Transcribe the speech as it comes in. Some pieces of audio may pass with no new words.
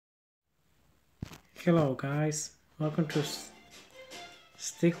Hello guys, welcome to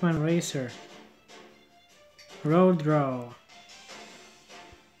Stickman Racer Road Draw.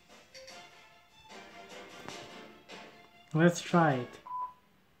 Let's try it.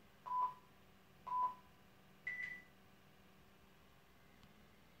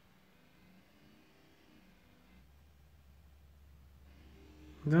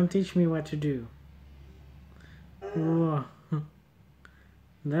 Don't teach me what to do. Whoa,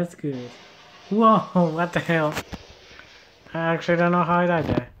 that's good. Whoa, what the hell? I actually don't know how I died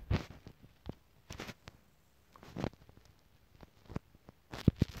there.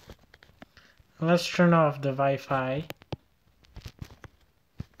 Let's turn off the Wi-Fi.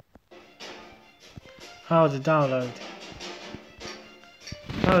 Oh, the download.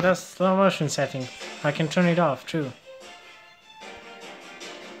 Oh, that's slow motion setting. I can turn it off too.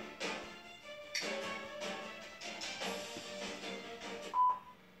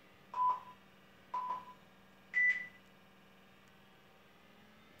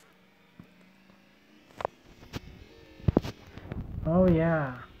 Oh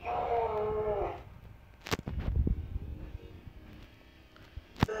yeah.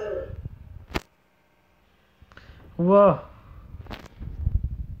 Whoa.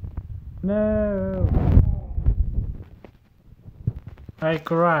 No. I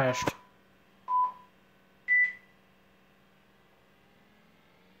crashed.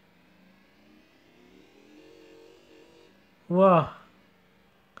 Whoa.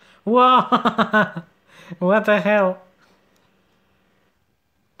 Whoa. What the hell?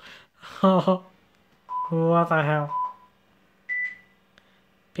 Oh, what the hell?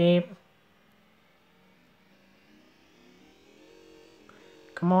 Beep.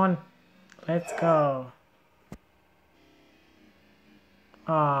 Come on. Let's go.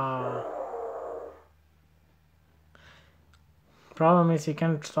 Ah. Problem is you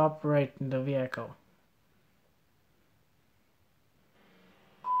can't operate the vehicle.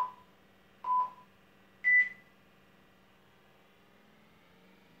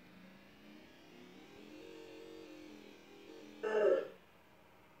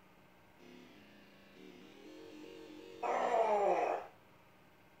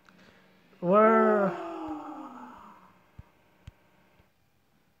 Where?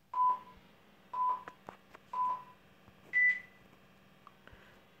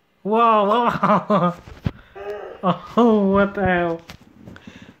 Whoa, whoa. Oh, what the hell?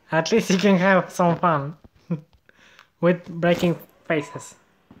 At least you can have some fun with breaking faces.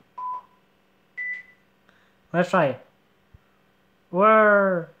 Let's try.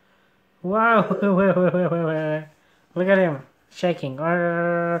 Whoa! Whoa! Wait. Look at him shaking.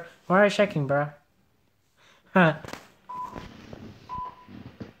 Why are you shaking, bro? I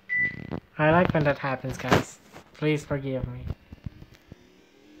like when that happens, guys. Please forgive me.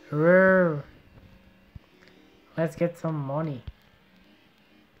 Whoa. Let's get some money.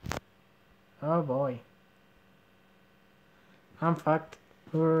 Oh boy. I'm fucked.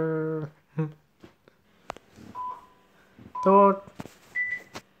 Dude.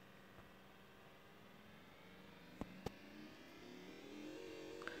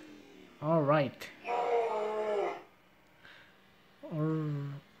 Alright.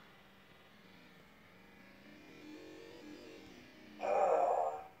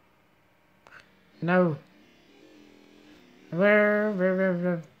 No. Where?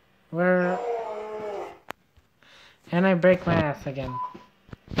 And I break my ass again.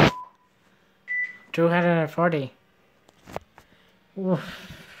 240. Oof.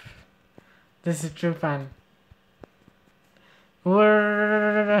 This is true fun.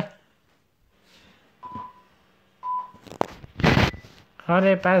 How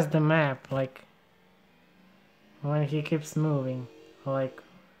do I pass the map? Like, when he keeps moving. Like,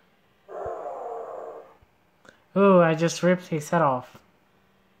 ooh, I just ripped his head off.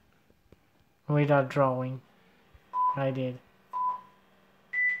 Without drawing. I did.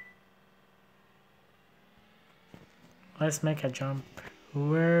 Let's make a jump.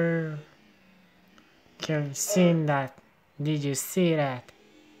 Where? Have you seen that? Did you see that?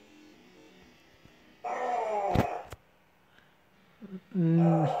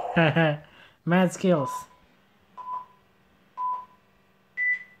 Mad skills.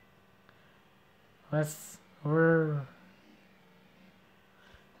 Let's.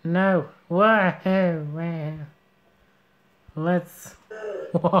 No. Whoa. Let's.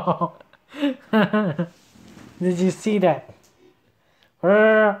 Whoa. Did you see that?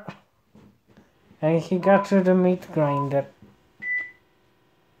 And he got to the meat grinder.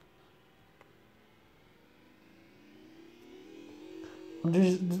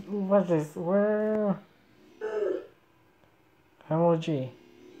 What is where? Emoji.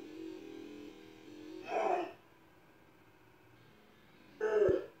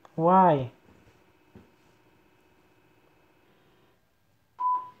 Why?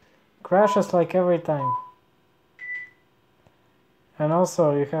 Crashes like every time. And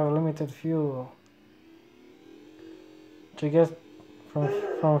also you have limited fuel to get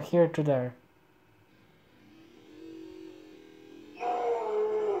from here to there.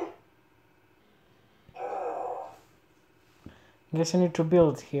 Guess you need to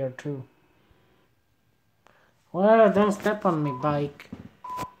build here too. Well, don't step on me, bike.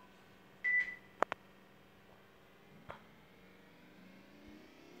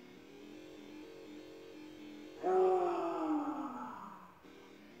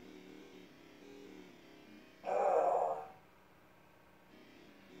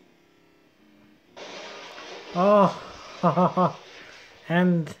 Oh,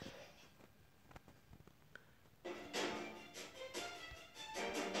 and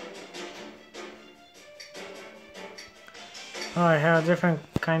oh, I have different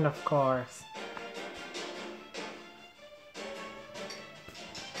kind of cars.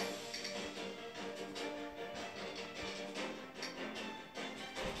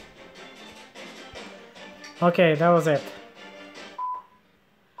 Okay, that was it.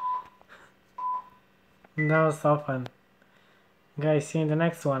 That was so fun. Guys, see you in the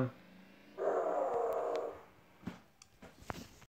next one.